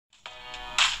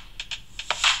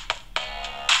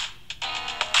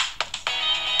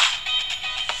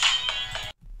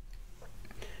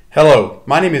Hello,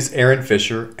 my name is Aaron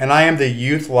Fisher, and I am the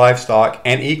Youth Livestock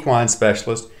and Equine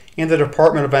Specialist in the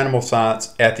Department of Animal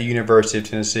Science at the University of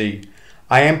Tennessee.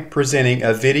 I am presenting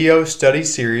a video study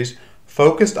series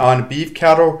focused on beef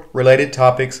cattle related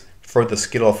topics for the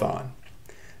Skillathon.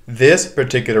 This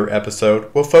particular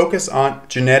episode will focus on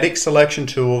genetic selection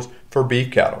tools for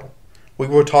beef cattle. We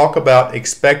will talk about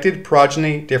expected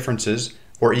progeny differences,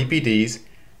 or EPDs,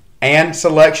 and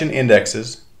selection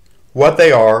indexes, what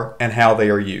they are, and how they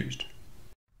are used.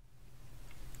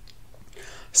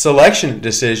 Selection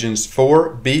decisions for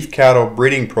beef cattle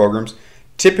breeding programs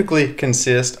typically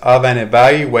consist of an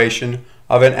evaluation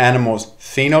of an animal's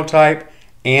phenotype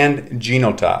and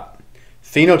genotype.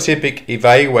 Phenotypic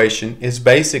evaluation is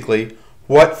basically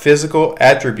what physical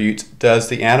attributes does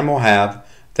the animal have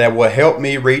that will help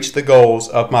me reach the goals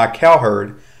of my cow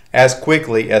herd as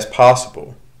quickly as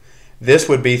possible. This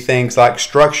would be things like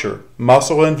structure,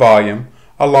 muscle, and volume,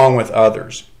 along with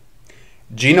others.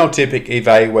 Genotypic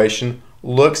evaluation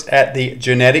looks at the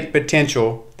genetic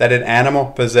potential that an animal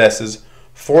possesses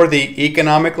for the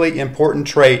economically important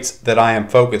traits that I am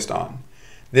focused on.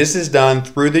 This is done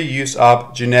through the use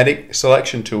of genetic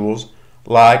selection tools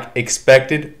like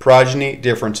expected progeny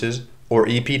differences, or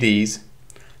EPDs,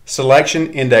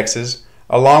 selection indexes,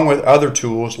 along with other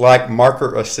tools like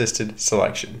marker-assisted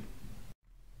selection.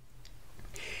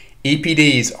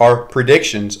 EPDs are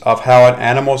predictions of how an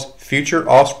animal's future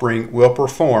offspring will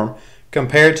perform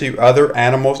compared to other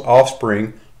animals'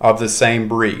 offspring of the same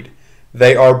breed.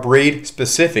 They are breed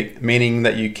specific, meaning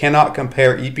that you cannot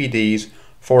compare EPDs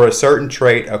for a certain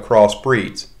trait across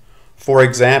breeds. For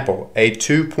example, a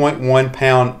 2.1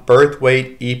 pound birth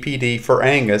weight EPD for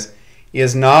Angus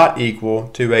is not equal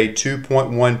to a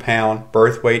 2.1 pound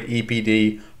birth weight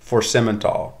EPD for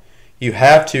Simmental. You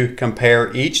have to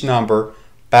compare each number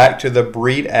back to the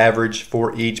breed average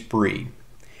for each breed.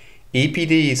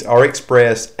 EPDs are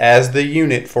expressed as the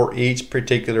unit for each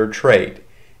particular trait.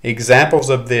 Examples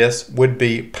of this would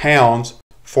be pounds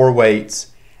for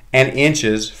weights and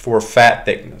inches for fat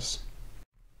thickness.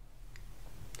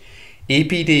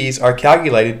 EPDs are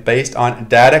calculated based on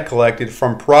data collected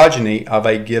from progeny of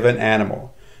a given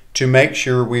animal. To make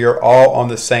sure we are all on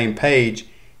the same page,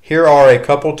 here are a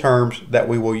couple terms that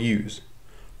we will use.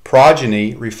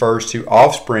 Progeny refers to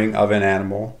offspring of an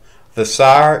animal, the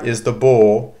sire is the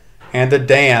bull, and the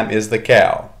dam is the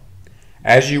cow.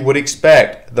 As you would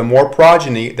expect, the more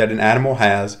progeny that an animal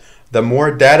has, the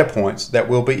more data points that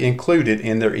will be included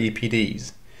in their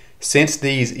EPDs. Since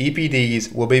these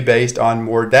EPDs will be based on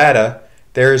more data,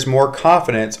 there is more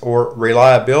confidence or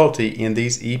reliability in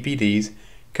these EPDs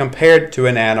compared to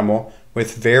an animal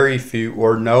with very few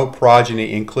or no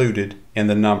progeny included in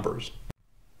the numbers.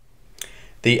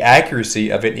 The accuracy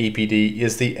of an EPD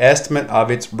is the estimate of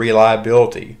its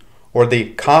reliability, or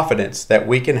the confidence that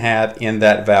we can have in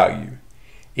that value.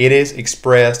 It is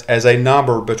expressed as a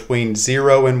number between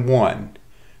 0 and 1,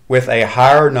 with a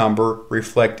higher number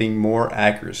reflecting more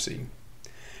accuracy.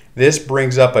 This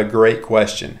brings up a great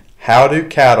question. How do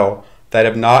cattle that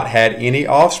have not had any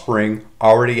offspring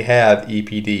already have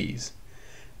EPDs?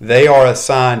 They are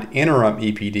assigned interim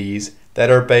EPDs that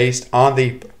are based on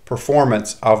the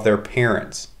performance of their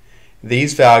parents.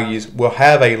 These values will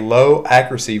have a low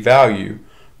accuracy value,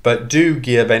 but do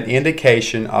give an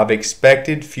indication of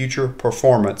expected future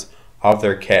performance of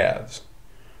their calves.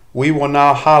 We will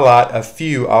now highlight a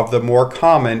few of the more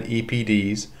common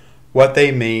EPDs, what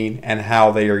they mean, and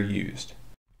how they are used.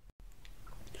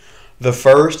 The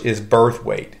first is birth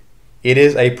weight. It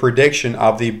is a prediction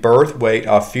of the birth weight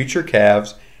of future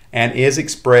calves and is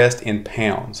expressed in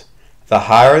pounds. The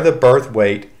higher the birth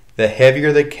weight, the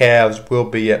heavier the calves will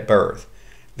be at birth.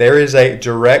 There is a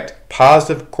direct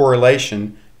positive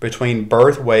correlation between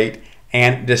birth weight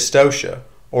and dystocia,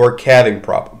 or calving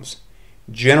problems.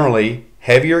 Generally,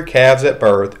 heavier calves at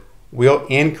birth will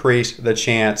increase the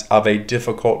chance of a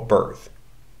difficult birth.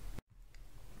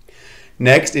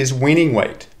 Next is weaning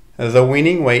weight. The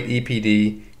weaning weight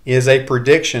EPD is a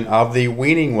prediction of the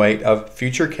weaning weight of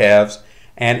future calves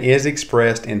and is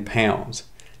expressed in pounds.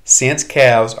 Since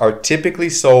calves are typically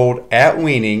sold at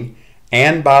weaning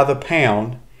and by the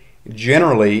pound,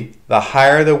 generally the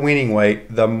higher the weaning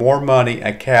weight, the more money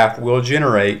a calf will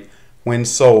generate when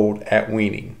sold at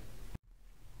weaning.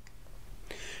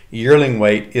 Yearling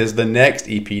weight is the next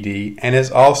EPD and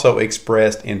is also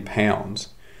expressed in pounds.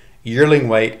 Yearling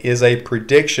weight is a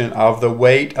prediction of the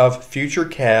weight of future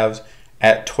calves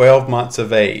at 12 months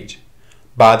of age.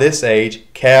 By this age,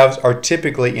 calves are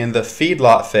typically in the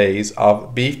feedlot phase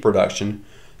of beef production,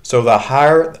 so the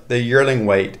higher the yearling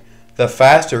weight, the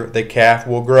faster the calf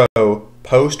will grow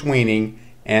post-weaning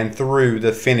and through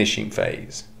the finishing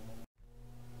phase.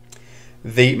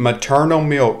 The maternal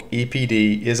milk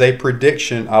EPD is a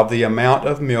prediction of the amount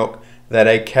of milk that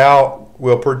a cow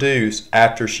will produce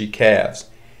after she calves.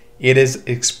 It is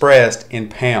expressed in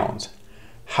pounds.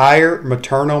 Higher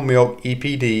maternal milk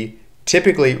EPD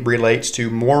typically relates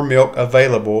to more milk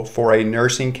available for a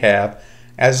nursing calf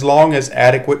as long as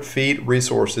adequate feed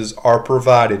resources are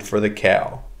provided for the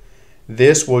cow.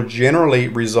 This will generally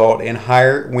result in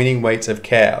higher weaning weights of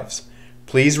calves.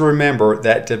 Please remember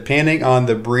that depending on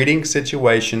the breeding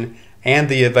situation and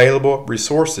the available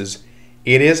resources,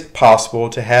 it is possible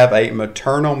to have a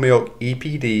maternal milk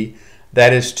EPD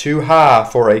that is too high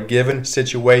for a given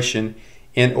situation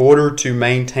in order to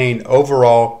maintain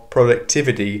overall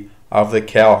productivity of the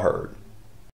cow herd.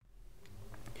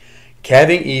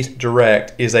 Calving Ease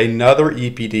Direct is another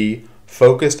EPD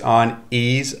focused on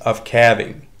ease of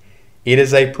calving. It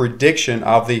is a prediction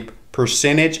of the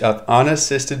percentage of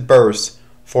unassisted births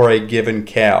for a given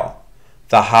cow.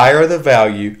 The higher the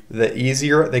value, the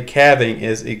easier the calving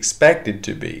is expected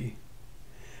to be.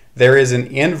 There is an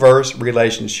inverse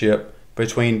relationship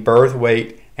between birth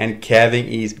weight and Calving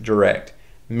Ease Direct,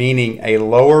 meaning a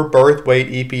lower birth weight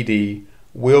EPD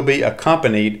will be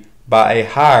accompanied by a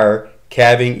higher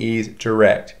Calving Ease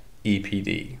Direct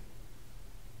EPD.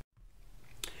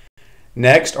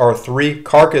 Next are 3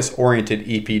 carcass-oriented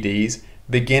EPDs,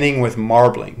 beginning with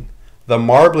marbling. The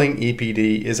marbling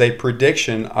EPD is a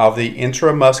prediction of the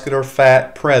intramuscular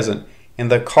fat present in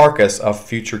the carcass of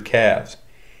future calves.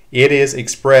 It is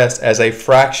expressed as a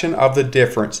fraction of the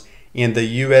difference in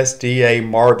the USDA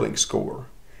marbling score.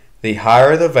 The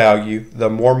higher the value, the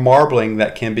more marbling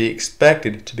that can be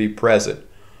expected to be present.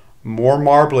 More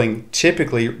marbling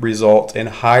typically results in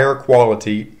higher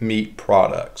quality meat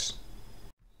products.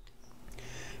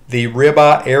 The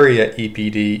Eye Area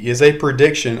EPD is a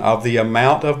prediction of the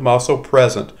amount of muscle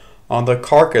present on the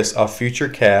carcass of future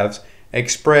calves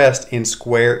expressed in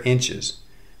square inches.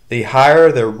 The higher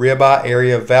the Eye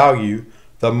Area value,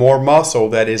 the more muscle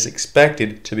that is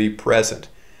expected to be present.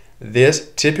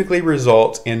 This typically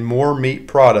results in more meat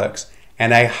products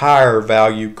and a higher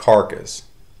value carcass.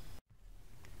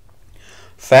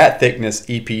 Fat Thickness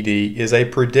EPD is a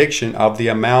prediction of the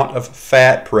amount of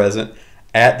fat present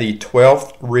at the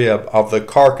 12th rib of the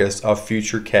carcass of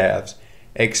future calves,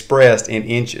 expressed in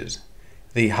inches.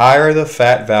 The higher the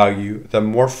fat value, the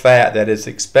more fat that is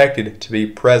expected to be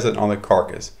present on the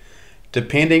carcass.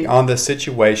 Depending on the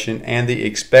situation and the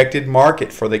expected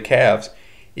market for the calves,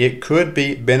 it could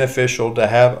be beneficial to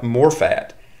have more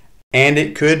fat, and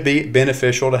it could be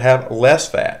beneficial to have less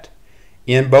fat.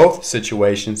 In both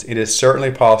situations, it is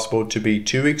certainly possible to be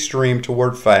too extreme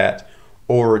toward fat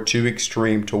or too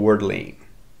extreme toward lean.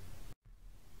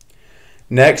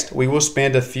 Next, we will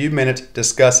spend a few minutes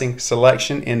discussing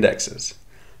selection indexes.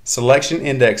 Selection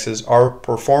indexes are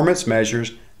performance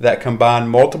measures that combine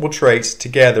multiple traits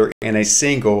together in a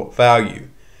single value.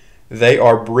 They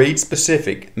are breed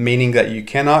specific, meaning that you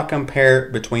cannot compare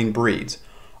between breeds.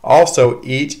 Also,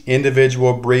 each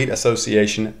individual breed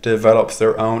association develops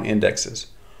their own indexes.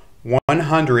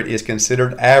 100 is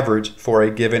considered average for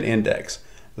a given index.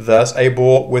 Thus, a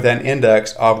bull with an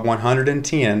index of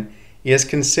 110 is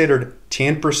considered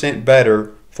 10%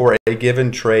 better for a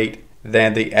given trait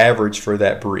than the average for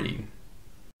that breed.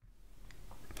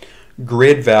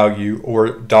 Grid value, or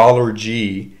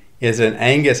 $G, is an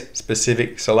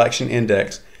Angus-specific selection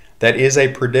index that is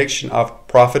a prediction of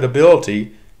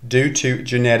profitability due to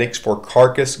genetics for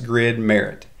carcass grid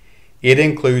merit. It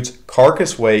includes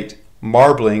carcass weight,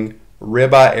 marbling,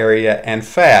 ribeye area, and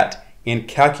fat in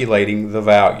calculating the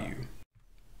value.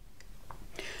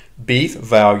 Beef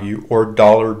value, or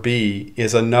 $B,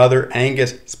 is another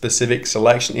Angus-specific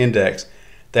selection index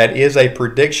that is a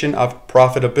prediction of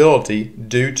profitability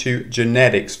due to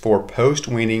genetics for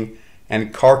post-weaning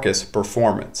and carcass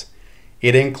performance.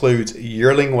 It includes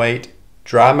yearling weight,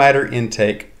 dry matter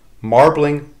intake,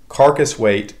 marbling, carcass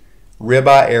weight,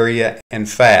 ribeye area, and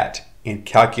fat in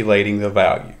calculating the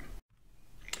value.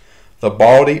 The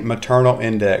Baldy Maternal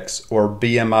Index, or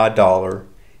BMI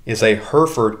is a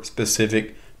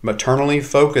Hereford-specific maternally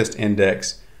focused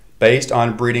index based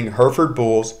on breeding Hereford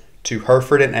bulls to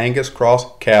Hereford and Angus cross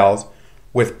cows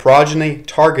with progeny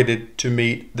targeted to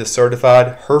meet the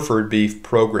certified Hereford beef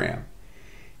program.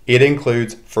 It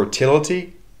includes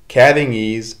fertility, calving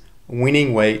ease,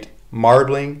 weaning weight,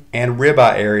 marbling, and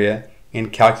ribeye area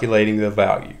in calculating the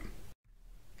value.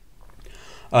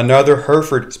 Another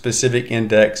Hereford-specific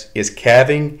index is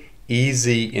Calving EZ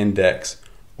Index,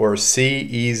 or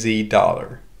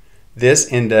CEZ. This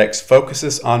index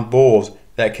focuses on bulls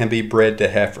that can be bred to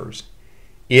heifers.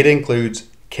 It includes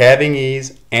calving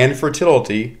ease and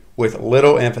fertility with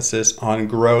little emphasis on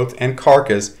growth and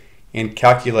carcass in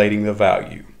calculating the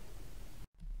value.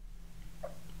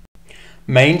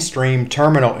 Mainstream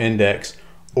Terminal Index,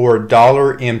 or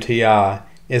 $MTI,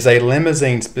 is a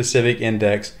limousine-specific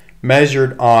index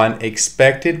measured on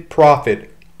expected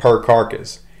profit per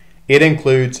carcass. It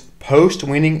includes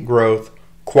post-weaning growth,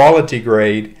 quality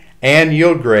grade, and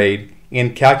yield grade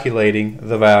in calculating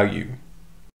the value.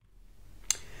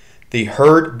 The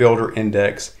Herd Builder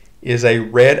Index is a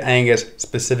Red Angus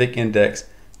specific index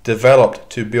developed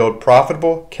to build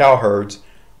profitable cow herds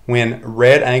when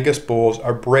Red Angus bulls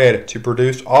are bred to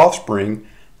produce offspring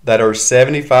that are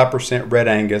 75% Red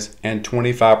Angus and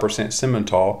 25%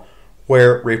 Simmental,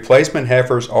 where replacement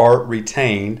heifers are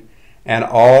retained and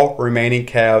all remaining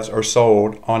calves are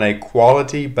sold on a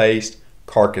quality-based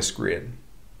carcass grid.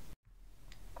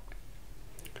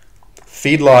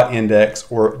 Feedlot Index,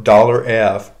 or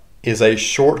 $F, is a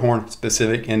Shorthorn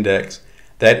specific index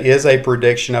that is a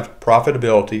prediction of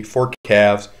profitability for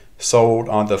calves sold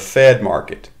on the fed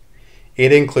market.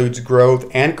 It includes growth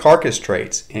and carcass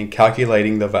traits in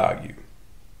calculating the value.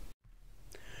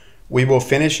 We will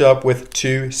finish up with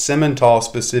two Simmental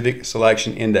specific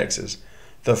selection indexes.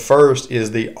 The first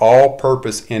is the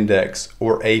Allpurpose Index,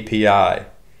 or API.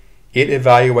 It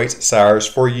evaluates sires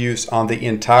for use on the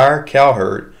entire cow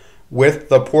herd with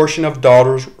the portion of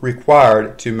daughters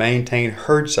required to maintain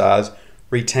herd size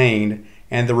retained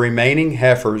and the remaining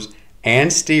heifers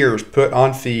and steers put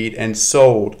on feed and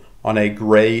sold on a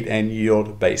grade and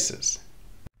yield basis.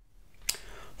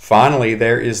 Finally,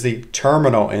 there is the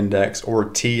Terminal Index, or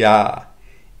TI.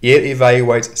 It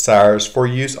evaluates sires for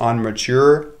use on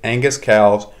mature Angus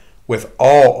cows with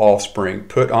all offspring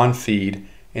put on feed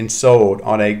and sold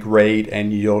on a grade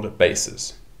and yield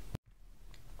basis.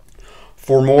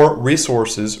 For more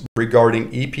resources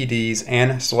regarding EPDs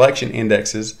and selection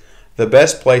indexes, the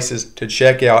best places to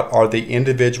check out are the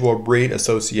individual breed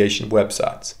association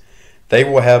websites. They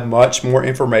will have much more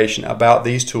information about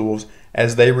these tools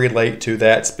as they relate to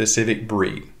that specific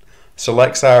breed.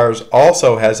 Select Sires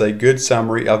also has a good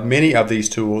summary of many of these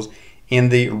tools in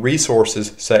the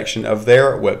resources section of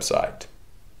their website.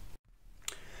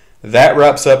 That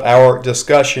wraps up our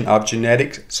discussion of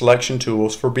genetic selection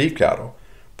tools for beef cattle.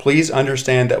 Please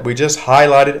understand that we just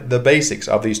highlighted the basics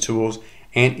of these tools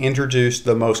and introduced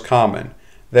the most common.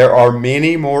 There are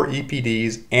many more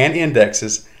EPDs and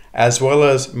indexes, as well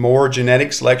as more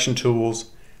genetic selection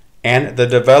tools, and the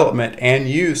development and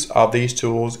use of these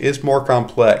tools is more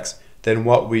complex than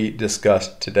what we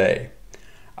discussed today.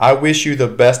 I wish you the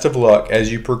best of luck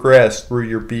as you progress through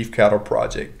your beef cattle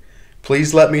project.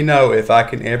 Please let me know if I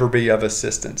can ever be of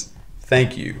assistance.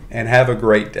 Thank you, and have a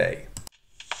great day.